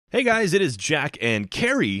Hey guys, it is Jack and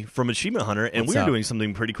Carrie from Achievement Hunter, and we're doing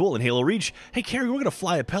something pretty cool in Halo Reach. Hey Carrie, we're gonna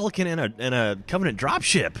fly a Pelican and a Covenant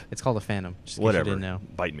dropship. It's called a Phantom. Just in case Whatever. you didn't know.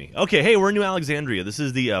 Bite me. Okay, hey, we're in New Alexandria. This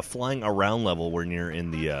is the flying around level. We're near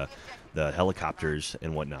in the helicopters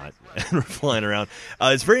and whatnot, and we're flying around.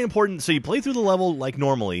 It's very important. So you play through the level like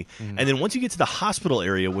normally, and then once you get to the hospital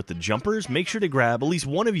area with the jumpers, make sure to grab, at least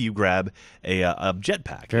one of you grab a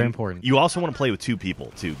jetpack. Very important. You also want to play with two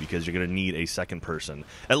people, too, because you're going to need a second person.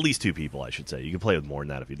 At least two people, I should say. You can play with more than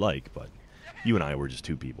that if you'd like, but you and I were just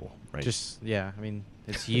two people, right? Yeah, I mean,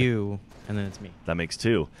 it's you, and then it's me. That makes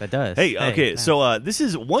two. That does. Hey, okay, nice. so this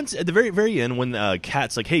is once at the very, very end when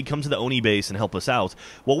Kat's like, hey, come to the Oni base and help us out.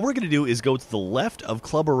 What we're going to do is go to the left of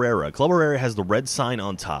Club Herrera. Club Herrera has the red sign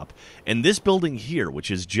on top. And this building here, which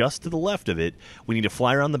is just to the left of it, we need to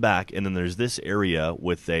fly around the back, and then there's this area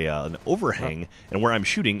with an overhang, and where I'm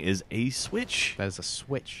shooting is a switch. That is a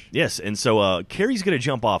switch. Yes, and so Carrie's going to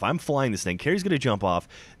jump off. I'm flying this thing. Carrie's going to jump off,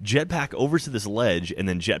 jetpack over to this ledge, and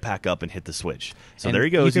then jetpack up and hit the switch. So and there he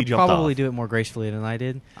goes. You He could jumped probably off. do it more gracefully than I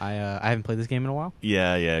did. I haven't played this game in a while.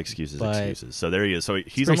 Yeah, excuses. So there he is. So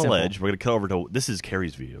he's on the simple. ledge. We're going to cut over to, this is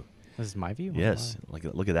Carrie's view. This is my view? Yes, Wow.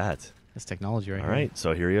 look at that. That's technology right All here. right,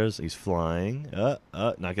 so here he is. He's flying. Not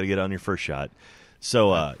going to get on your first shot.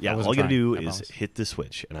 So, yeah, all you got to do is hit the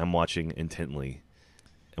switch, and I'm watching intently.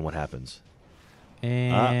 And what happens?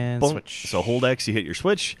 And boom. switch. So hold X, you hit your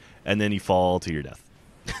switch, and then you fall to your death.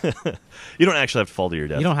 You don't actually have to fall to your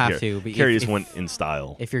death. You don't have to. But Carrie just went in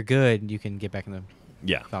style. If you're good, you can get back in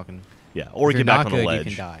the Falcon. Yeah, or If get you're back not on the good, ledge.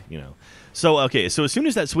 you can die. You know. So okay, so as soon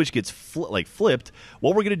as that switch gets flipped,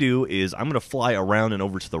 what we're gonna do is I'm gonna fly around and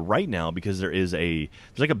over to the right now because there's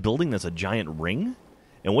like a building that's a giant ring,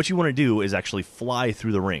 and what you want to do is actually fly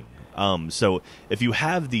through the ring. So if you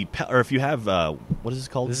have what is this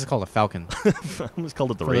called? This is called a Falcon. I almost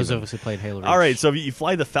called it the For Raven. those of us who played Halo Reach. All right, so if you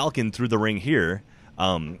fly the Falcon through the ring here.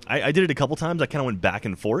 I did it a couple times. I kind of went back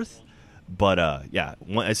and forth. But, yeah,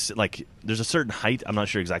 like there's a certain height. I'm not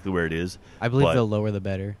sure exactly where it is. I believe the lower the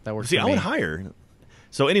better. That works See, for I me. went higher.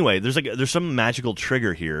 So anyway, there's some magical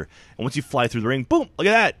trigger here. And once you fly through the ring, boom, look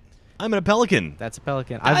at that. I'm in a Pelican. That's a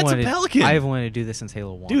Pelican. That's a Pelican. I've wanted to do this since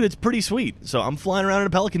Halo 1. Dude, it's pretty sweet. So I'm flying around in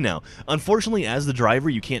a Pelican now. Unfortunately, as the driver,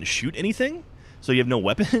 you can't shoot anything. So you have no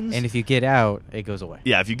weapons. And if you get out, it goes away.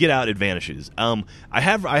 Yeah, if you get out, it vanishes. I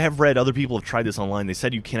have read other people have tried this online. They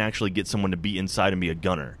said you can actually get someone to be inside and be a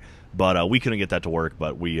gunner. But we couldn't get that to work.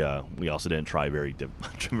 But we also didn't try very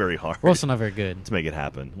hard. We're also not very good to make it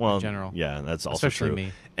happen. Well, in general. Yeah, that's also Especially true.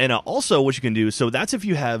 me. And also, what you can do. So that's if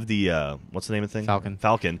you have the what's the name of the thing?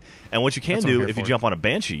 Falcon. And what you can That's what I'm do here if you for. jump on a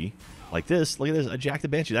Banshee like this, look at this, a Jack the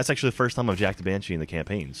Banshee. That's actually the first time I've jacked the Banshee in the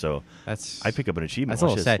campaign. So I pick up an achievement. That's a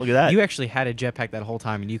little sad. Look at that. You actually had a jetpack that whole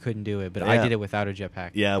time, and you couldn't do it, but I did it without a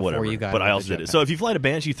jetpack. Yeah, whatever. You got but I also did it. So if you fly a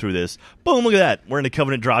Banshee through this, boom, look at that. We're in a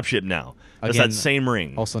Covenant dropship now. That's Again, that same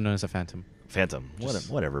ring. Also known as a Phantom.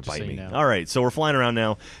 Whatever, bite so me. you know. All right, so we're flying around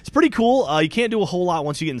now. It's pretty cool. You can't do a whole lot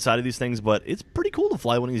once you get inside of these things, but it's pretty cool to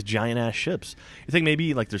fly one of these giant-ass ships. You think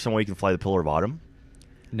maybe like there's some way you can fly the Pillar of Autumn?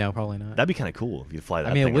 No, probably not. That'd be kind of cool if you fly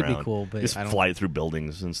that I mean, thing it would around. be cool, but just I don't... fly it through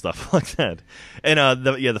buildings and stuff like that. And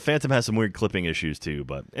the Phantom has some weird clipping issues too.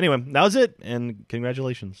 But anyway, that was it, and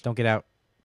congratulations. Don't get out.